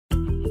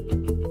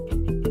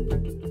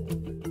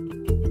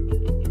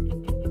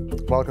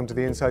Welcome to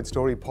the Inside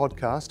Story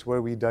podcast,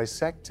 where we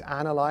dissect,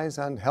 analyse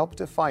and help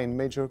define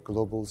major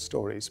global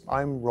stories.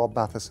 I'm Rob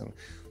Matheson.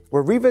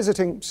 We're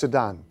revisiting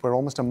Sudan, where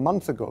almost a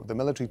month ago the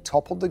military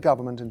toppled the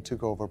government and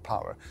took over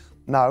power.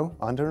 Now,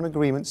 under an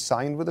agreement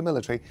signed with the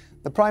military,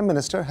 the Prime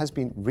Minister has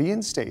been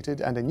reinstated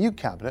and a new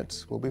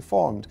cabinet will be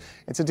formed.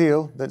 It's a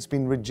deal that's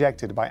been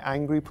rejected by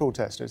angry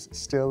protesters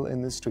still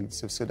in the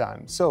streets of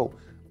Sudan. So,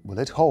 will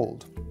it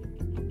hold?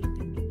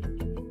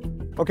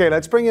 Okay,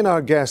 let's bring in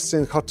our guests.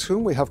 In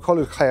Khartoum, we have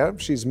Kholood Khair.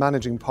 She's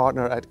managing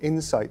partner at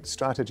Insight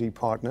Strategy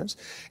Partners.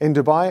 In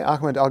Dubai,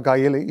 Ahmed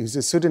El-Gaili, who's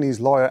a Sudanese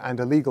lawyer and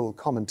a legal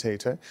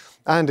commentator.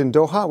 And in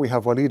Doha, we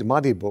have Waleed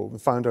Madibo, the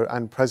founder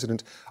and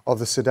president of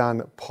the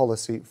Sudan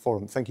Policy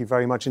Forum. Thank you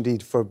very much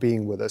indeed for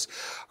being with us.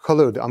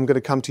 Kholood, I'm going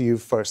to come to you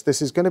first.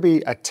 This is going to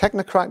be a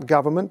technocrat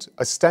government,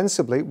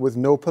 ostensibly with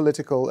no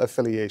political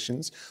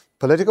affiliations.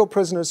 Political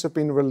prisoners have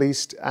been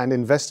released and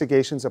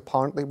investigations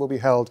apparently will be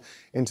held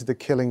into the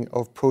killing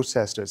of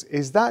protesters.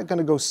 Is that going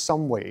to go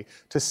some way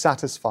to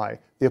satisfy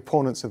the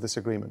opponents of this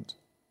agreement?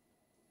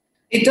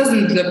 It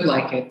doesn't look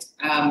like it.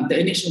 The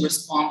initial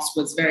response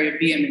was very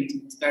vehement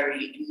and was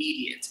very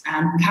immediate.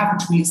 And we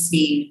haven't really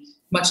seen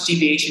much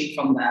deviation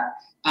from that,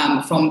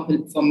 from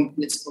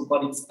political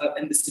bodies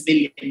and the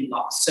civilian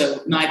bloc.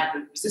 So neither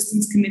the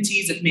resistance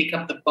committees that make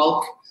up the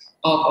bulk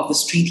of the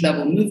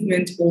street-level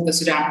movement, or the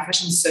Sudan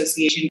Professionals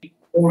Association,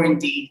 or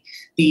indeed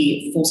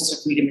the Forces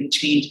for Freedom and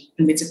Change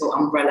political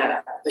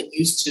umbrella that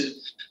used to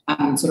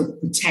sort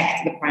of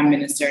protect the Prime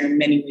Minister and in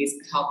many ways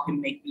help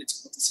him make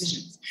political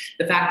decisions.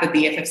 The fact that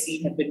the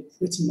FFC have been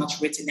pretty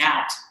much written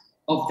out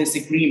of this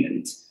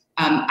agreement,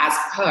 as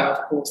per,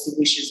 of course, the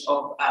wishes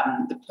of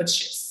the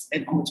putschists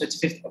on the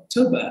 25th of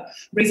October,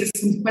 raises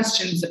some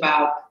questions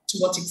about to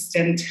what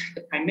extent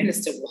the Prime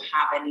Minister will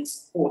have any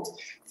support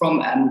from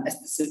the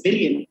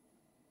civilian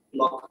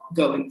bloc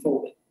going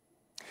forward.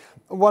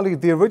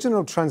 Waleed, the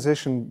original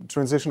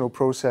transitional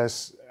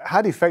process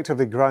had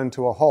effectively ground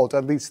to a halt.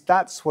 At least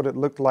that's what it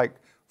looked like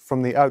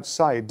from the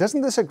outside. Doesn't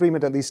this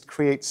agreement at least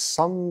create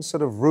some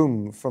sort of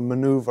room for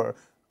manoeuvre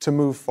to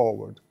move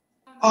forward?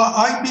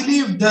 I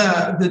believe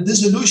the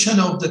dissolution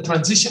of the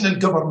transitional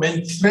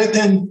government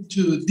threatened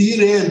to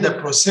derail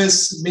the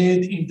process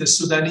made in the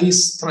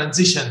Sudanese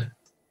transition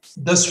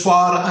thus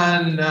far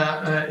and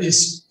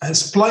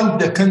has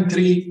plunged the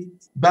country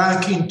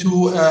back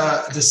into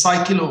the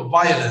cycle of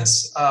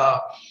violence.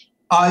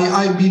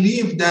 I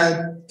believe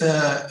that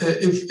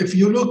if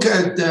you look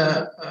at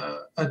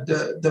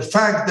the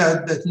fact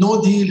that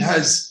no deal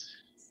has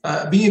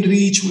been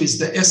reached with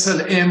the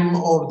SLM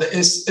or the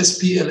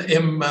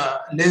SPLM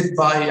led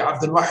by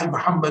Abdul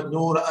Muhammad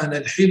Noor and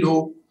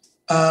Al-Hilo,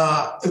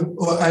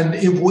 and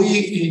if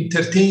we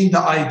entertain the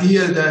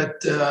idea that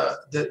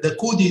the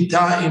coup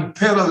d'etat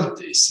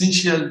imperiled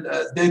essential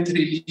debt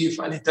relief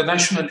and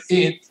international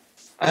aid,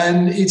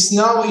 and it's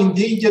now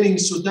endangering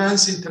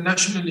Sudan's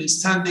international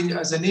standing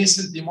as a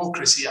nascent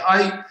democracy.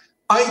 I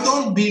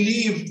don't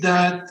believe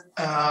that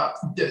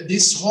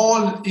this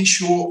whole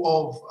issue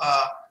of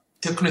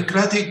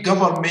technocratic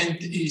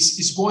government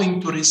is going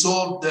to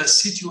resolve the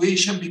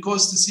situation,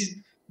 because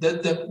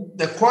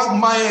the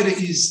quagmire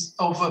is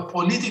of a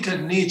political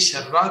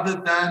nature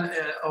rather than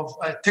of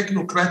a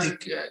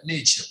technocratic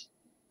nature.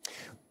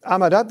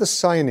 Ahmed, at the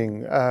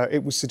signing,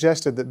 it was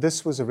suggested that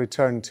this was a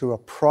return to a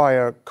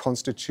prior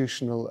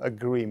constitutional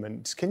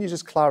agreement. Can you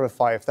just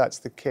clarify if that's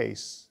the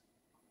case?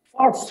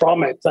 Far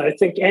from it. I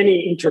think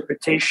any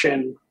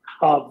interpretation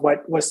of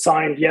what was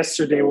signed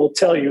yesterday will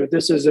tell you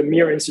this is a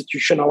mere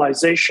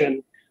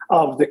institutionalization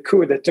of the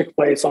coup that took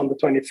place on the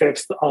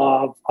 25th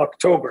of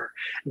October.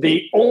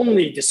 The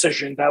only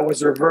decision that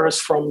was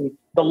reversed from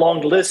the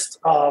long list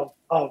of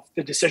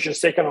the decisions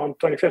taken on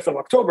 25th of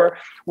October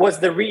was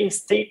the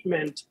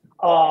reinstatement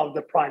of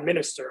the Prime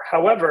Minister.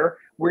 However,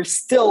 we're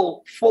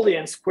still fully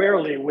and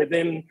squarely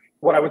within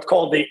what I would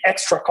call the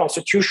extra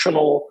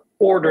constitutional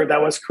order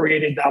that was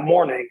created that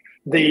morning.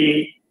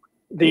 The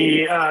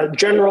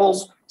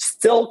generals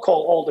still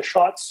call all the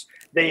shots.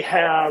 They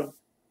have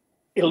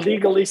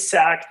illegally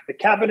sacked the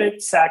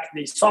cabinet, sacked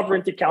the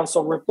Sovereignty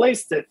Council,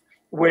 replaced it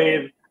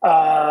with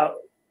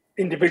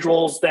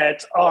individuals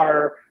that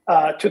are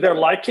to their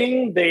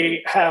liking.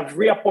 They have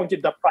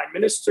reappointed the Prime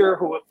Minister,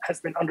 who has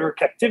been under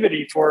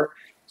captivity for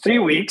 3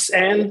 weeks,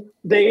 and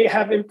they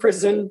have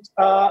imprisoned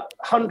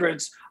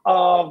hundreds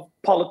of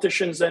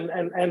politicians and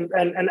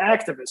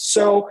activists.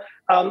 So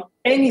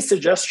any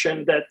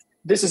suggestion that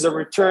this is a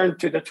return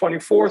to the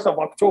 24th of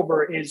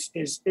October is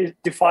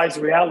defies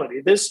reality.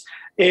 This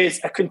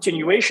is a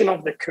continuation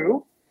of the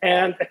coup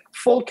and a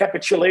full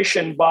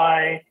capitulation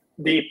by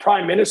the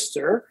Prime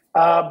Minister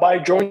by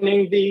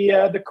joining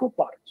the coup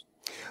plotters.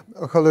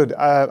 Kholood,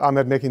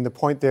 Ahmed making the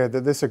point there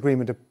that this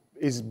agreement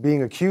is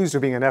being accused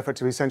of being an effort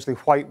to essentially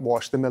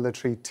whitewash the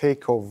military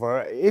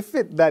takeover. If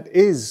that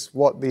is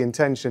what the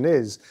intention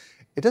is,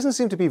 it doesn't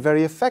seem to be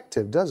very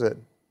effective, does it?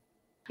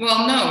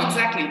 Well, no,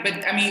 exactly.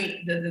 But I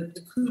mean, the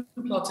coup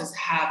plotters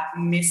have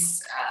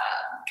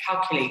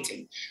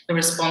calculating the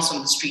response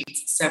on the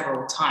streets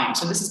several times.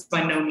 So this is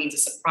by no means a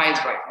surprise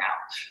right now.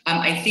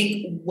 I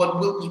think what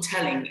will be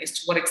telling is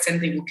to what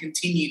extent they will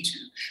continue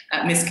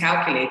to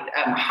miscalculate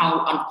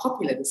how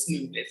unpopular this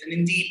move is, and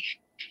indeed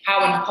how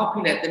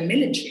unpopular the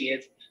military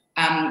is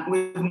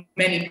with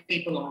many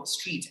people on the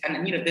street.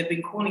 And they've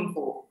been calling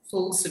for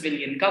full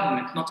civilian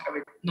government,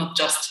 not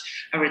just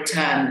a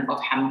return of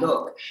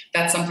Hamdok.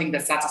 That's something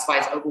that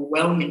satisfies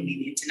overwhelmingly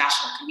the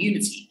international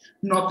community,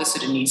 not the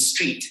Sudanese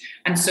street.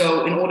 And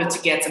so in order to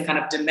get some kind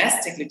of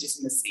domestic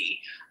legitimacy,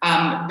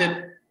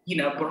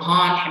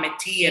 Burhan,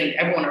 Hemeti, and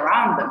everyone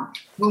around them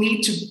will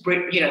need to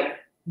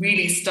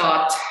really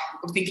start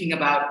thinking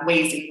about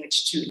ways in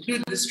which to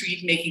include the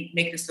street,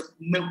 make this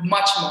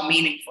much more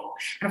meaningful.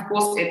 And of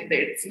course,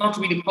 it's not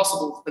really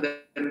possible for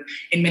them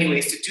in many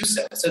ways to do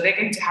so. So they're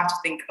going to have to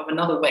think of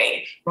another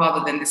way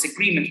rather than this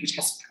agreement, which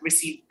has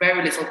received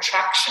very little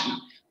traction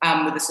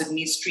with the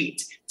Sudanese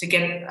street to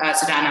get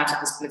Sudan out of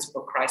this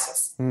political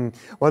crisis.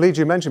 Waleed,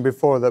 you mentioned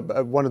before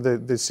that one of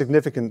the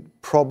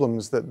significant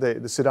problems that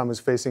the Sudan was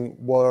facing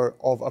were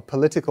of a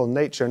political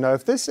nature. Now,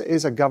 if this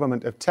is a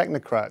government of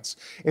technocrats,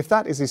 if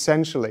that is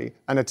essentially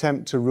an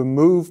attempt to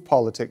remove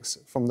politics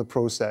from the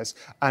process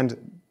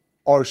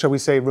or shall we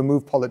say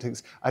remove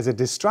politics as a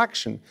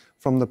distraction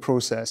from the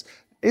process,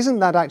 isn't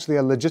that actually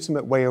a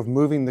legitimate way of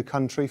moving the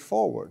country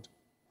forward?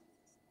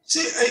 See,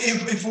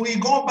 if we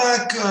go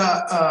back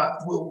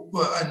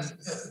and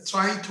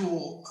try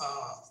to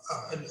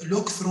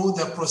look through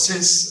the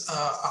process,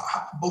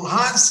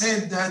 Burhan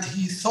said that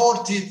he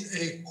thought it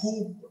a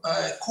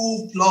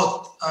coup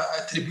plot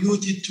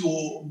attributed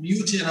to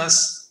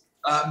mutinous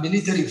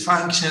military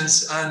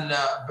functions and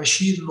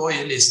Bashir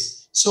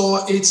loyalists.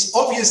 So it's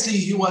obviously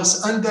he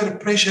was under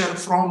pressure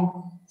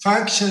from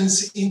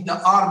factions in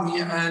the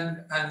army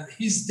and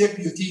his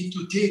deputy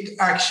to take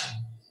action.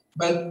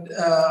 But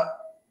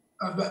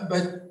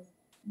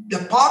the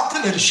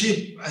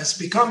partnership has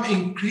become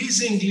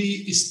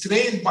increasingly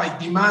strained by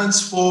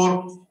demands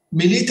for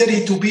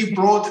military to be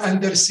brought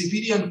under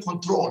civilian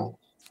control.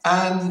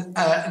 And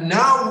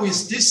now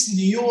with this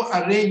new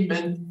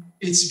arrangement,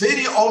 it's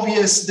very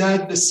obvious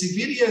that the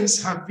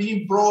civilians have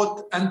been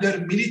brought under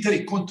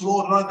military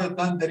control rather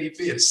than the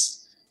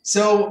reverse.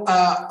 So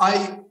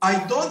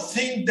I don't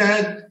think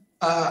that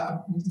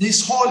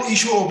this whole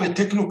issue of a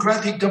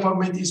technocratic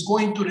government is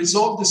going to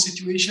resolve the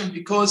situation,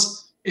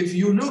 because if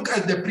you look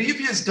at the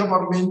previous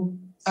government,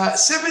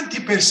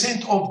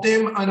 70% of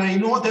them, and I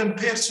know them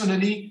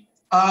personally,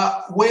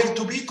 were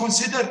to be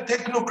considered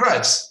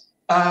technocrats.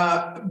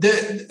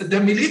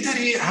 The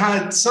military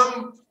had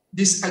some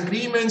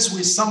disagreements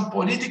with some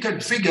political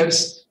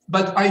figures,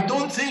 but I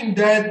don't think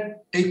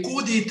that a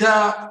coup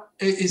d'etat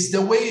is the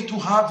way to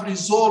have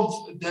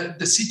resolved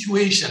the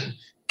situation.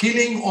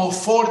 Killing of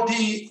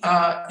 40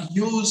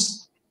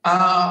 youths,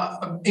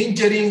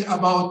 injuring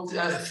about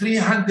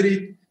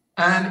 300,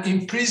 and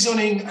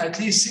imprisoning at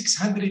least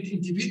 600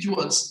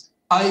 individuals.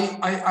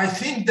 I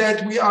think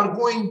that we are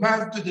going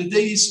back to the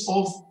days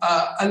of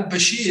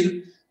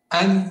al-Bashir,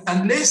 and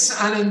unless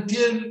and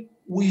until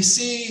we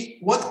see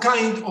what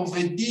kind of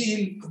a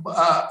deal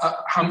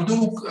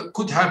Hamdok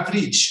could have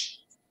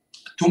reached,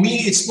 to me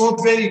it's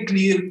not very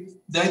clear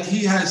that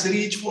he has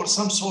reached for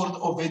some sort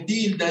of a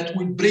deal that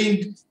will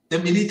bring the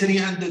military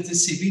under the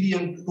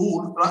civilian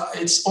rule.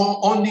 It's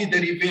only the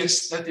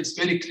reverse that is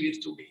very clear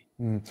to me.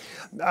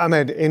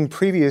 Ahmed, in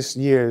previous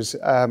years,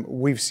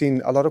 we've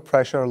seen a lot of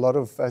pressure, a lot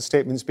of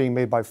statements being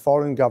made by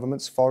foreign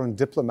governments, foreign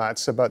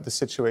diplomats about the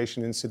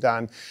situation in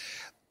Sudan.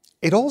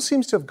 It all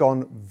seems to have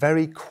gone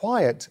very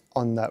quiet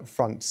on that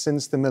front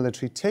since the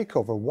military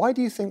takeover. Why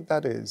do you think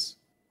that is?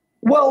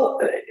 Well,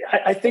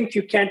 I think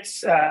you can't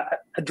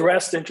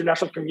address the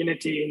international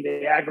community in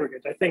the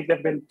aggregate. I think there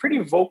have been pretty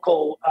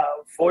vocal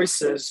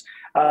voices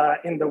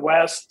in the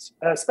West,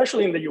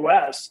 especially in the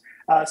US,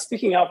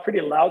 speaking out pretty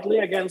loudly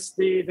against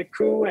the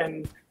coup.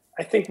 And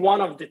I think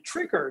one of the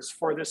triggers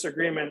for this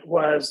agreement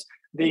was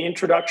the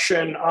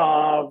introduction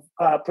of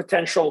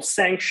potential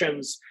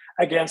sanctions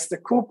against the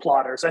coup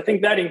plotters. I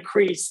think that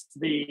increased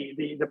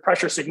the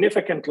pressure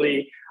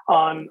significantly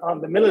on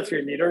the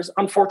military leaders.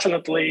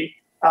 Unfortunately,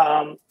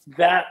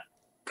 that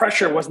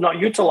pressure was not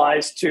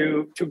utilized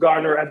to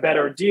garner a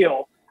better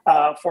deal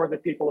for the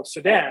people of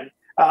Sudan.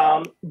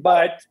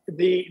 But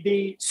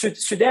the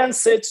Sudan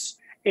sits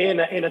in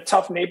a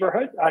tough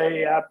neighborhood. I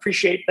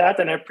appreciate that,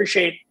 and I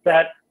appreciate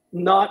that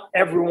not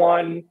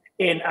everyone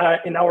in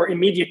our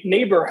immediate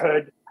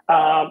neighborhood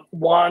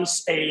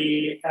wants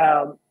a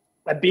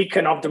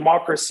beacon of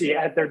democracy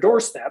at their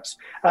doorsteps.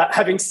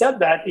 Having said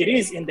that, it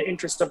is in the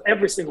interest of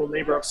every single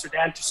neighbor of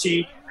Sudan to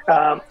see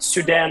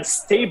Sudan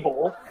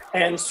stable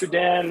and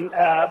Sudan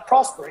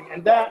prospering,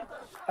 and that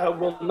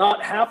will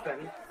not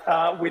happen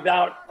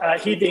without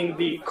heeding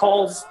the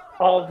calls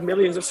of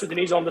millions of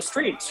Sudanese on the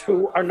streets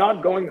who are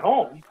not going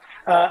home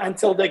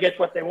until they get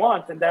what they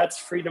want, and that's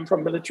freedom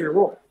from military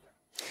rule.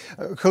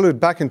 Kholood,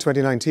 back in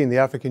 2019, the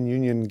African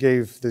Union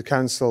gave the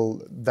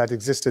council that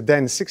existed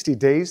then 60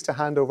 days to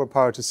hand over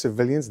power to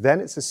civilians. Then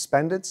it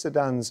suspended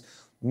Sudan's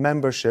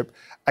membership.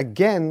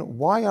 Again,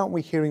 why aren't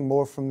we hearing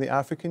more from the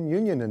African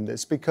Union in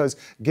this? Because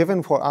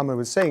given what Ahmed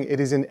was saying, it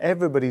is in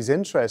everybody's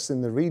interest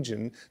in the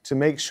region to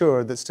make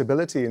sure that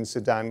stability in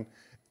Sudan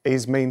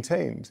is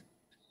maintained.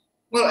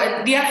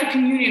 Well, the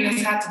African Union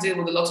has had to deal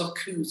with a lot of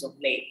coups of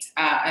late,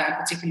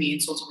 particularly in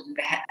sort of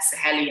the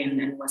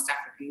Sahelian and West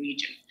African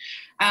region.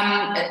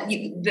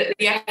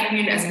 The African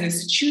Union as an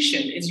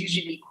institution is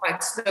usually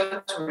quite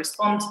slow to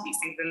respond to these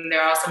things, and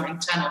there are some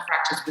internal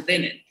fractures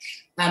within it.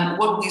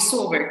 What we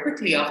saw very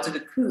quickly after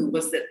the coup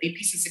was that the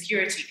Peace and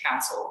Security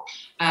Council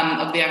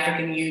of the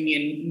African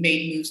Union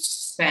made moves to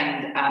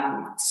suspend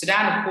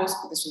Sudan. Of course,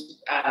 this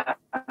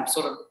was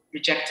sort of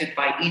rejected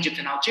by Egypt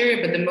and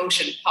Algeria, but the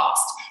motion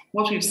passed.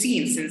 What we've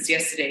seen since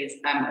yesterday's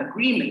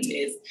agreement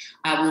is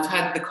we've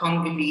had the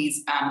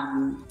Congolese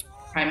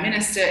Prime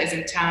Minister is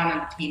in town,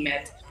 and he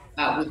met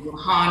with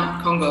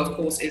Wuhan. Congo, of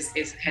course,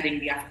 is heading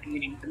the African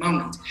Union at the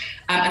moment.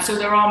 And so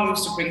there are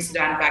moves to bring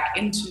Sudan back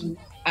into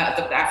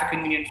the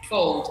African Union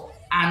fold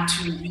and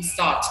to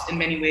restart, in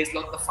many ways,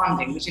 the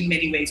funding, which in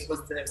many ways was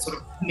the sort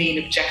of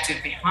main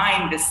objective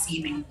behind this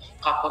seeming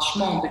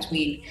rapprochement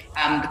between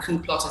the coup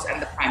plotters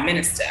and the Prime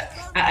Minister.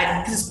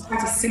 This is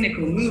quite a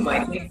cynical move,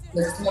 I think,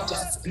 because it's not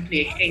just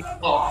simply a case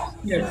of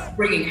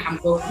bringing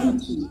Hamdok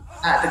into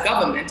the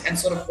government and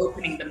sort of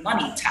opening the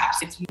money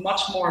taps. It's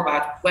much more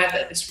about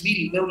whether this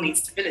really will need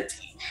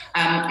stability.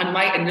 And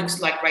it looks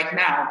like right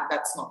now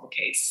that's not the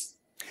case.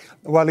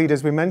 Waleed,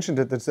 as we mentioned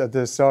at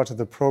the start of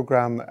the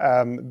programme,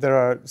 there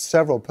are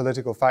several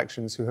political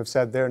factions who have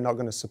said they're not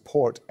going to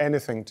support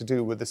anything to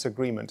do with this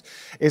agreement.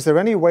 Is there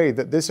any way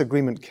that this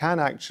agreement can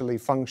actually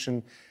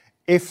function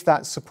if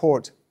that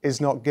support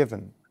is not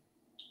given?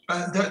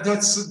 I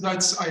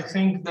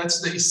think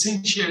that's the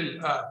essential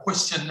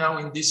question now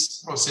in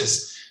this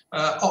process.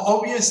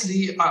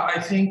 Obviously, I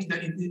think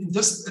that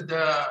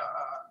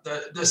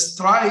the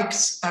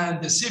strikes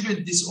and the civil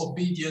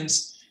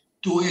disobedience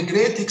to a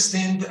great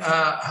extent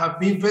have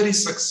been very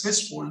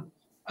successful,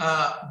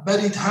 but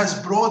it has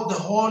brought the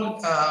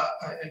whole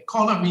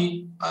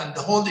economy and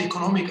the whole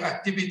economic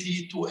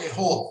activity to a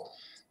halt.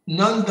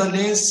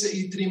 Nonetheless,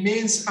 it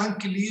remains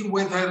unclear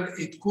whether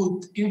it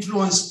could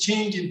influence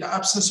change in the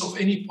absence of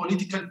any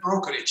political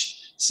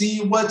brokerage. See,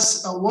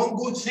 what's one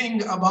good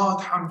thing about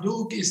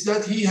Hamdok is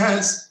that he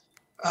has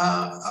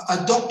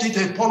adopted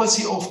a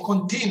policy of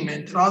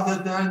containment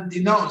rather than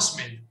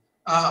denouncement.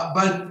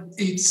 But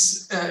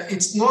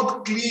it's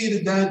not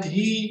clear that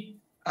he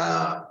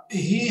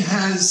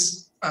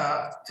has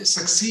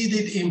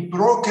succeeded in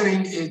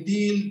brokering a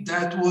deal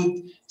that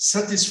would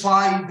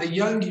satisfy the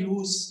young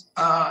youth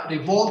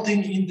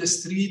revolting in the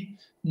street,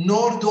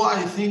 nor do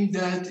I think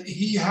that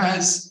he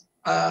has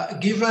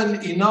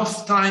given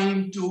enough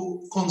time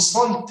to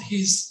consult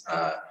his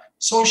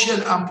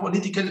social and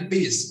political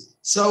base.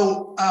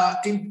 So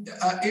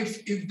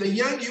if the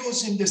young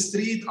youth in the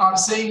street are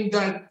saying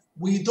that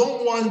we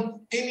don't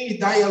want any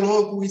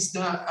dialogue with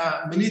the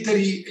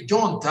military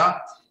junta,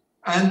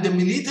 and the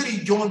military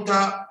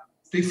junta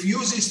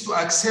refuses to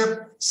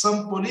accept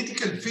some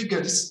political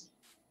figures,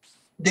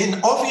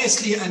 then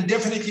obviously and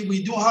definitely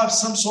we do have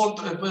some sort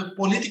of a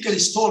political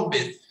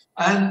stalemate.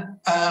 And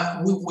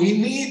we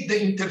need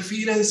the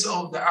interference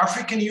of the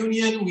African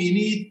Union. We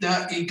need the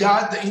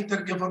IGAD, the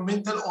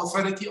Intergovernmental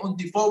Authority on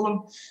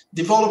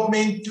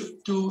Development,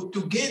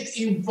 to get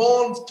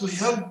involved to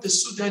help the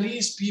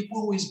Sudanese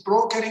people with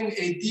brokering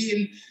a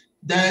deal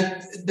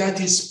that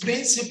is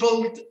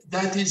principled,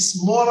 that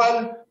is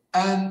moral,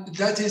 and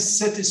that is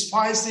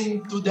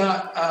satisfying to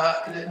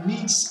the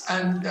needs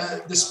and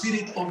the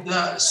spirit of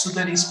the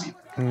Sudanese people.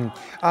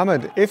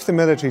 Ahmed, if the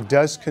military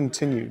does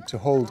continue to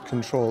hold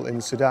control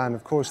in Sudan,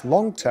 of course,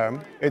 long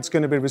term, it's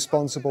going to be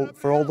responsible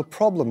for all the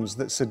problems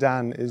that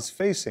Sudan is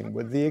facing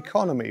with the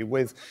economy,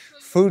 with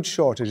food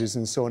shortages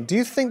and so on. Do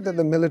you think that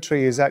the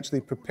military is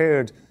actually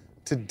prepared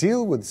to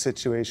deal with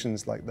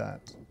situations like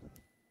that?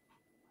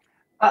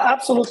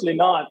 Absolutely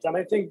not. And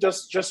I think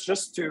just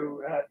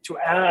to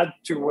add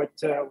to what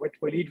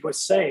Waleed was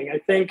saying, I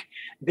think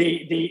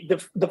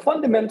the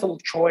fundamental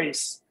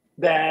choice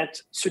that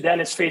Sudan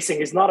is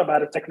facing is not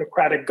about a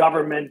technocratic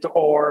government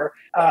or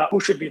who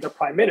should be the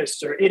prime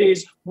minister. It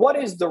is, what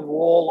is the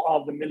role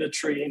of the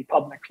military in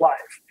public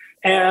life?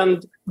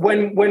 And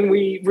when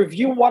we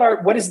review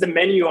what is the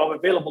menu of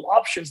available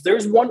options,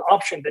 there's one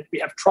option that we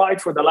have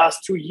tried for the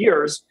last 2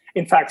 years,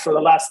 in fact, for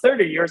the last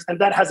 30 years, and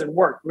that hasn't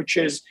worked, which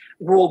is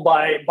ruled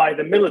by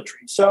the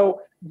military.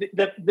 So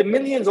the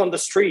millions on the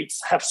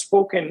streets have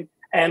spoken,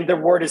 and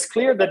their word is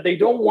clear that they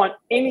don't want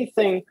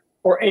anything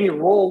or any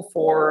role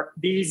for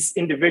these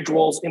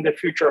individuals in the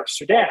future of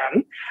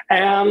Sudan.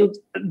 And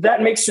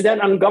that makes Sudan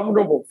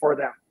ungovernable for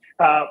them,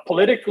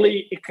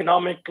 politically,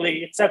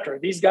 economically, etc.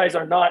 These guys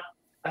are not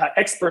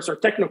experts or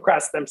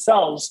technocrats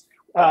themselves,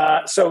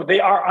 so they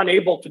are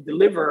unable to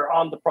deliver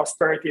on the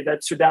prosperity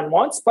that Sudan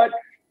wants. But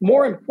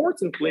more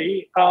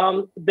importantly,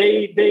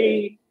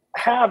 they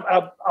have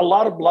a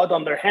lot of blood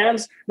on their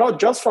hands, not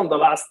just from the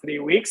last 3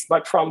 weeks,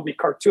 but from the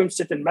Khartoum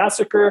sit-in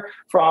massacre,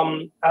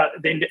 from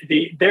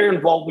their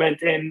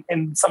involvement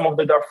in some of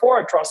the Darfur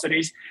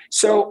atrocities.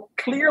 So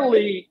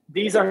clearly,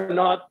 these are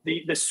not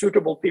the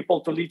suitable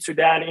people to lead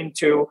Sudan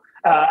into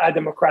a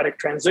democratic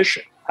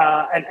transition.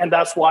 And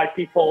that's why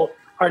people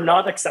are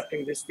not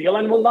accepting this deal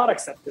and will not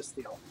accept this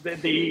deal.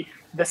 The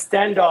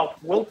standoff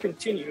will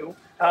continue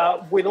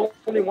with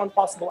only one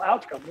possible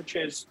outcome, which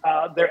is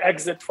their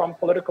exit from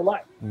political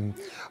life.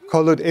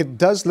 Kholood, it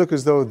does look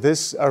as though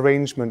this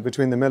arrangement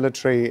between the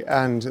military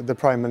and the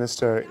Prime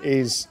Minister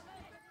is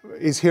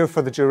here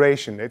for the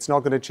duration. It's not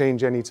going to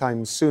change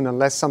anytime soon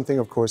unless something,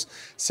 of course,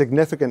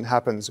 significant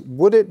happens.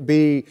 Would it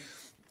be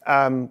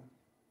a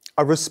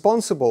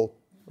responsible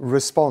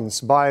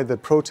response by the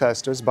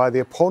protesters, by the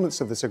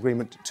opponents of this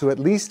agreement, to at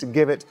least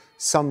give it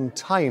some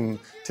time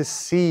to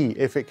see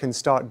if it can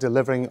start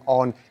delivering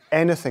on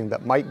anything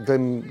that might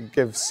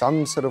give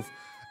some sort of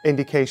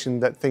indication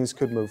that things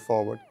could move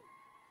forward?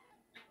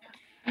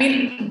 I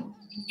mean,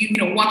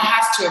 one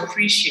has to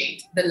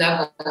appreciate the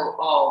level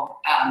of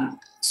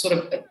sort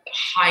of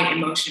high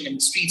emotion in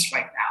the streets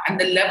right now, and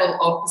the level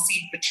of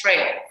perceived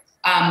betrayal.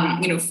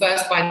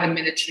 First by the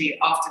military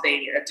after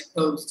they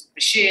deposed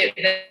Bashir,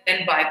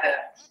 then by the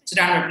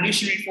Sudan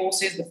Revolutionary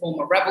Forces, the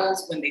former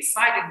rebels, when they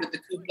sided with the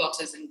coup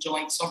plotters and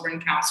joined Sovereign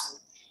Council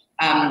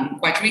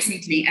quite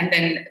recently, and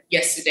then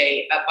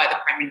yesterday by the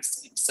Prime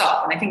Minister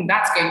himself. And I think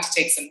that's going to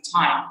take some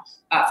time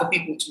for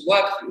people to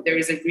work through. There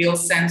is a real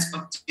sense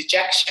of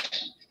dejection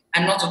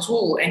and not at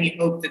all any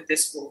hope that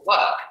this will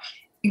work.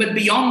 But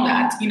beyond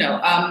that,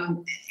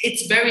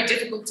 it's very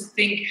difficult to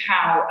think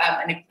how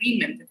an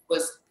agreement that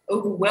was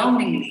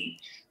overwhelmingly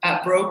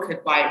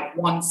brokered by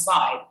one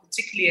side,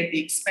 particularly at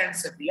the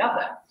expense of the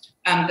other,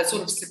 that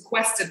sort of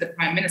sequestered the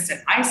Prime Minister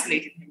and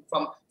isolated him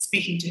from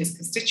speaking to his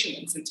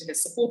constituents and to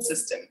his support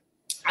system,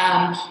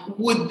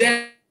 would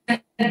then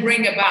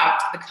bring about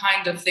the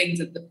kind of things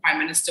that the Prime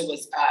Minister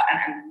was,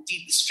 and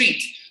indeed the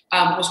street,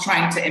 was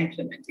trying to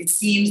implement. It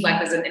seems like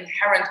there's an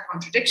inherent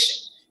contradiction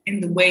in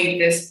the way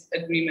this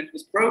agreement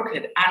was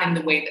brokered and in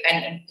the way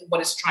and what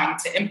it's trying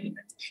to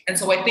implement. And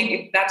so I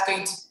think that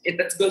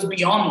goes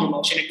beyond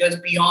emotion. It goes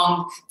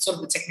beyond sort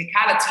of the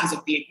technicalities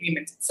of the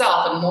agreement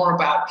itself and more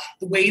about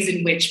the ways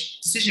in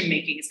which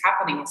decision-making is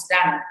happening in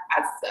Sudan.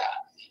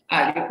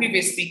 As the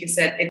previous speaker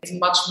said, it's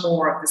much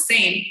more of the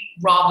same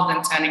rather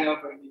than turning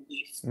over a new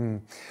leaf.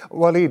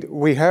 Waleed,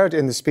 we heard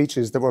in the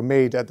speeches that were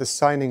made at the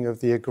signing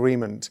of the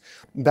agreement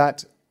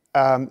that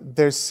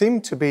there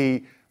seemed to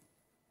be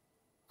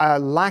a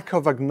lack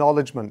of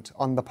acknowledgement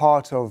on the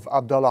part of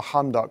Abdalla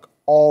Hamdok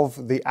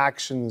of the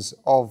actions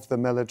of the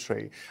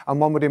military.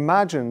 And one would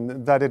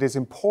imagine that it is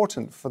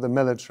important for the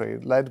military,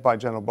 led by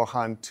General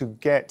Burhan, to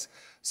get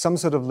some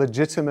sort of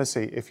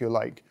legitimacy, if you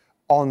like,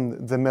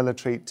 on the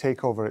military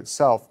takeover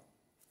itself.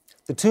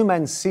 The two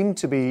men seem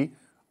to be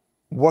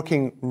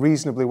working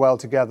reasonably well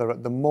together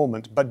at the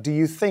moment, but do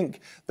you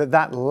think that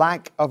that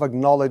lack of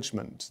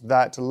acknowledgement,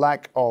 that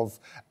lack of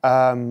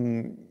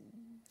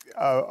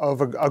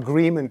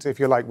agreement, if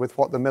you like, with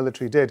what the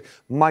military did,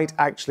 might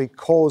actually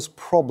cause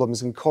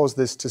problems and cause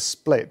this to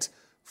split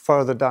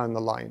further down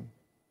the line?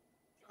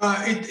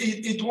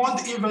 It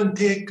won't even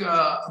take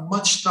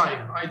much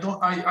time.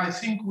 I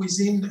think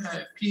within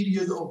a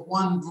period of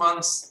 1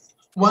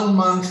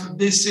 month,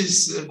 this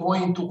is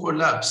going to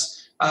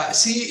collapse.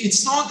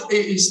 It's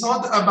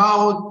not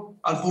about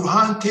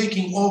Al-Burhan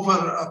taking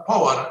over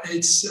power.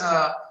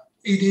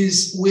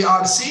 We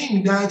are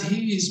seeing that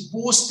he is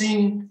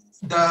boosting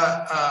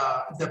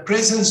the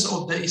presence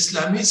of the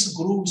Islamist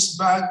groups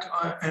back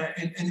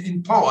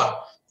in power.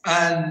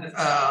 And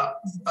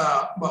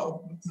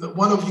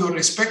one of your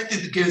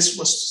respected guests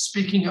was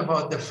speaking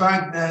about the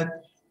fact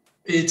that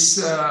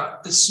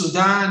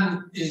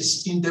Sudan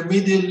is in the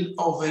middle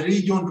of a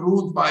region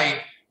ruled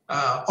by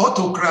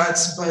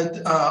autocrats,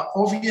 but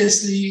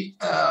obviously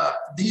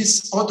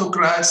these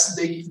autocrats,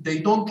 they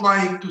don't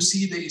like to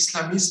see the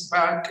Islamists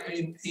back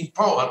in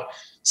power.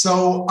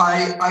 So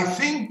I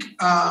think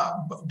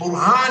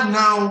Burhan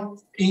now,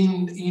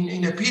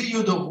 in a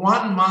period of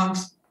 1 month,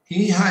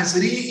 he has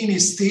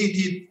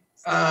reinstated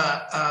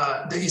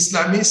the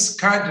Islamist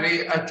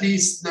cadre, at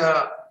least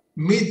the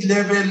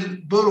mid-level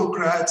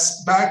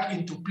bureaucrats, back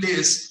into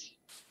place.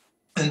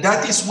 And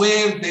that is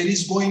where there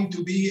is going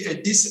to be a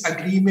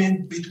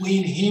disagreement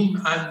between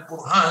him and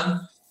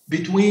Burhan,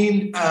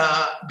 between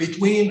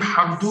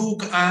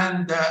Hamdok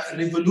and the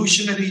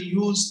revolutionary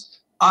youth.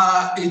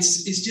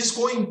 It's just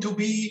going to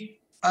be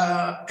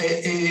a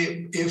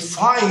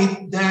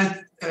fight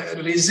that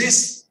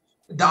resists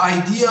the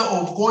idea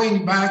of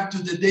going back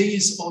to the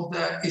days of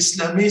the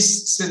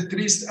Islamist,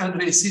 centrist, and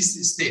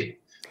racist state.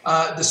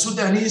 The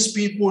Sudanese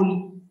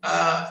people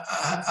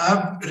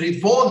have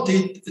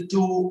revolted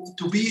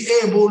to be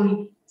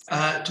able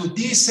to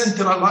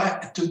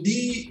decentralize, to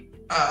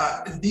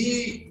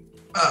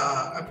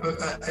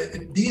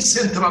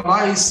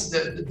decentralize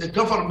the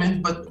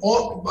government, but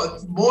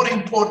more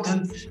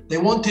important, they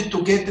wanted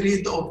to get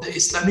rid of the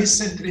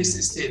Islamist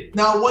centrist state.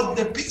 Now, what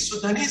the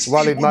Sudanese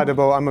Waleed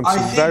Madibo, I'm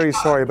very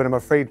sorry, but I'm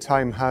afraid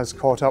time has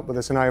caught up with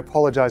us, and I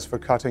apologize for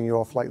cutting you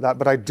off like that.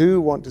 But I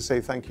do want to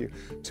say thank you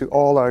to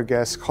all our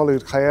guests,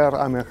 Kholood Khair,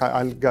 Ahmed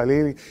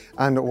El-Gaili,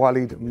 and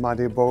Waleed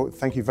Madibo.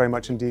 Thank you very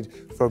much indeed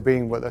for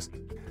being with us.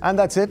 And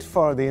that's it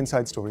for the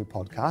Inside Story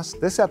podcast.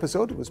 This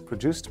episode was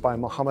produced by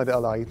Mohammed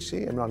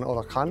El-Aichi, Imran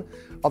Ullah Khan,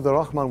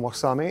 Abdurrahman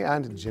Warsame,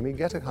 and Jimmy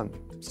Gettihan.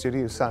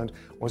 Studio sound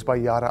was by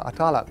Yara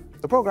Atala.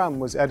 The program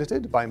was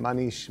edited by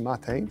Manish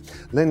Mathe,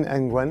 Lynn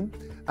Engwen,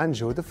 and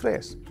Joe De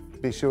Fres.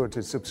 Be sure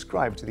to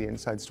subscribe to the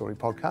Inside Story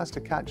podcast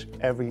to catch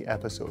every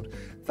episode.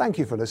 Thank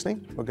you for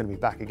listening. We're going to be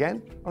back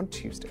again on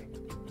Tuesday.